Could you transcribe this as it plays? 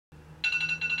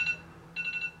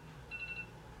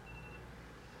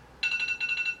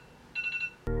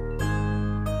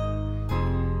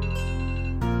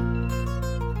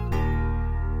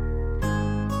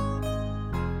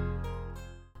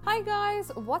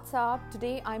guys, what's up?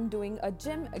 Today I'm doing a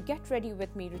gym get ready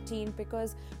with me routine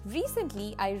because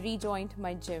recently I rejoined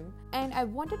my gym and I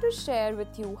wanted to share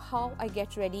with you how I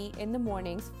get ready in the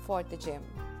mornings for the gym.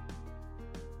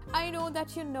 I know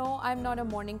that I'm not a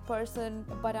morning person,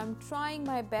 but I'm trying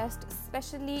my best,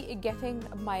 especially getting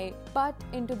my butt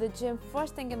into the gym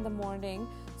first thing in the morning.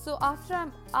 So after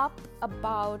I'm up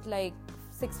about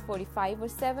 6:45 or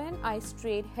 7, I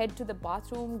straight head to the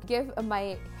bathroom, give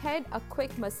my head a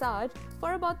quick massage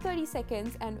for about 30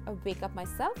 seconds and wake up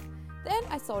myself. Then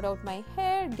I sort out my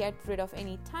hair, get rid of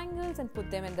any tangles and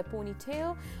put them in the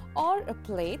ponytail or a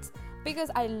plait because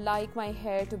I like my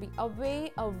hair to be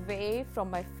away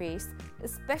from my face,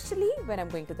 especially when I'm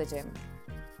going to the gym.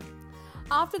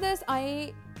 After this,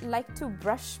 I like to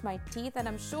brush my teeth, and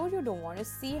I'm sure you don't want to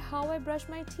see how I brush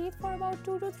my teeth for about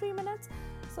 2 to 3 minutes.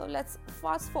 So let's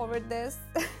fast forward this.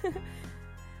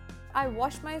 I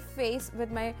wash my face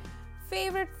with my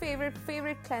favorite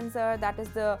cleanser, that is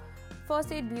the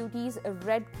First Aid Beauty's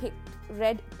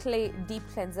Red Clay Deep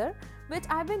Cleanser, which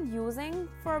I've been using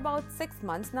for about 6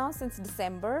 months now, since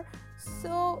December.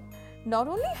 So not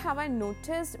only have I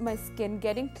noticed my skin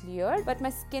getting clear, but my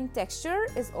skin texture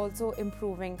is also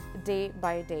improving day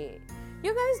by day.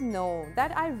 You guys know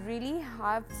that I really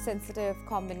have sensitive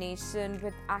combination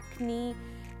with acne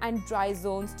and dry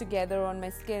zones together on my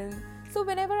skin. So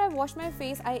whenever I wash my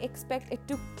face, I expect it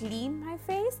to clean my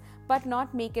face but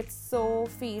not make it so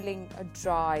feeling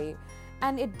dry,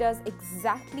 and it does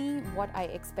exactly what I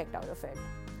expect out of it.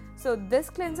 So this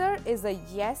cleanser is a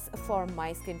yes for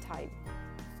my skin type.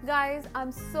 Guys,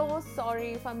 I'm so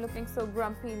sorry if I'm looking so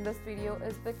grumpy in this video.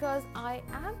 Is because I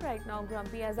am right now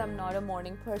grumpy, as I'm not a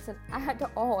morning person at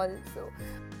all. So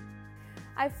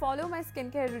I follow my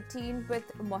skincare routine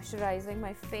with moisturizing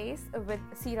my face with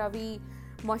CeraVe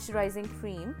Moisturizing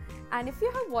cream. And if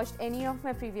you have watched any of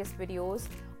my previous videos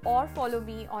or follow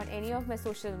me on any of my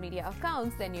social media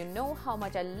accounts, then you know how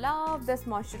much I love this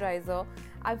moisturizer.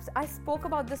 I spoke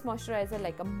about this moisturizer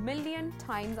like a million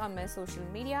times on my social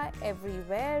media,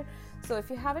 everywhere. So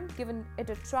if you haven't given it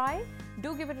a try,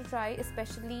 do give it a try,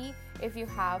 especially if you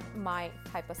have my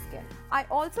type of skin. I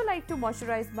also like to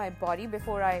moisturize my body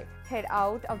before I head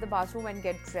out of the bathroom and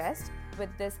get dressed with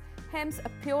this Hemp's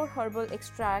Pure Herbal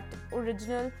Extract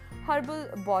Original Herbal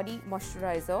Body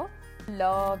Moisturizer.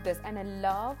 Love this, and I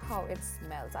love how it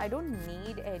smells. I don't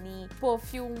need any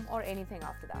perfume or anything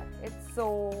after that. It's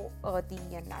so earthy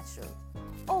and natural.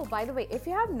 Oh, by the way, if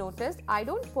you have noticed, I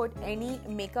don't put any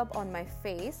makeup on my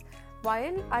face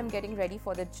while I'm getting ready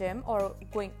for the gym or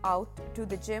going out to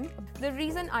the gym. The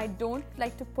reason I don't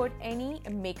like to put any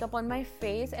makeup on my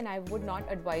face, and I would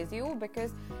not advise you,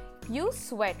 because you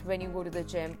sweat when you go to the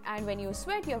gym, and when you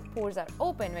sweat, your pores are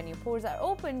open. When your pores are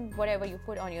open, whatever you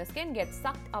put on your skin gets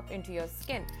sucked up into your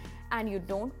skin, and you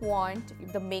don't want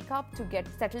the makeup to get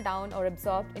settled down or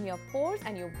absorbed in your pores,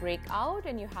 and you break out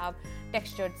and you have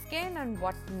textured skin and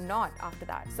whatnot after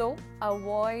that. So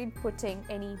avoid putting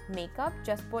any makeup.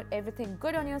 Just put everything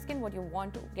good on your skin, what you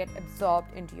want to get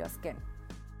absorbed into your skin.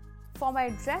 For my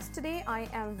dress today, I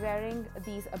am wearing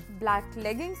these black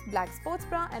leggings, black sports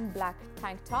bra and black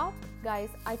tank top. Guys,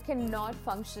 I cannot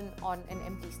function on an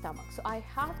empty stomach. So I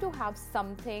have to have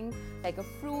something like a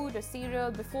fruit or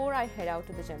cereal before I head out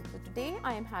to the gym. So today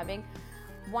I am having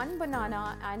 1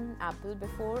 banana and an apple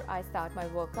before I start my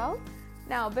workout.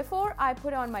 Now, before I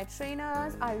put on my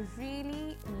trainers, I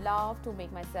really love to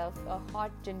make myself a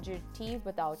hot ginger tea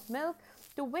without milk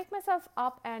to wake myself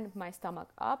up and my stomach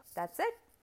up. That's it.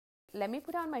 Let me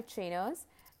put on my trainers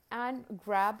and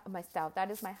grab my stuff. That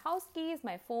is my house keys,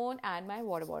 my phone and my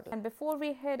water bottle. And before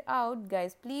we head out,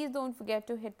 guys, please don't forget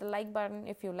to hit the like button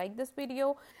if you like this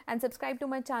video and subscribe to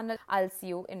my channel. I'll see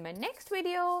you in my next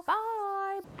video.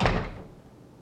 Bye!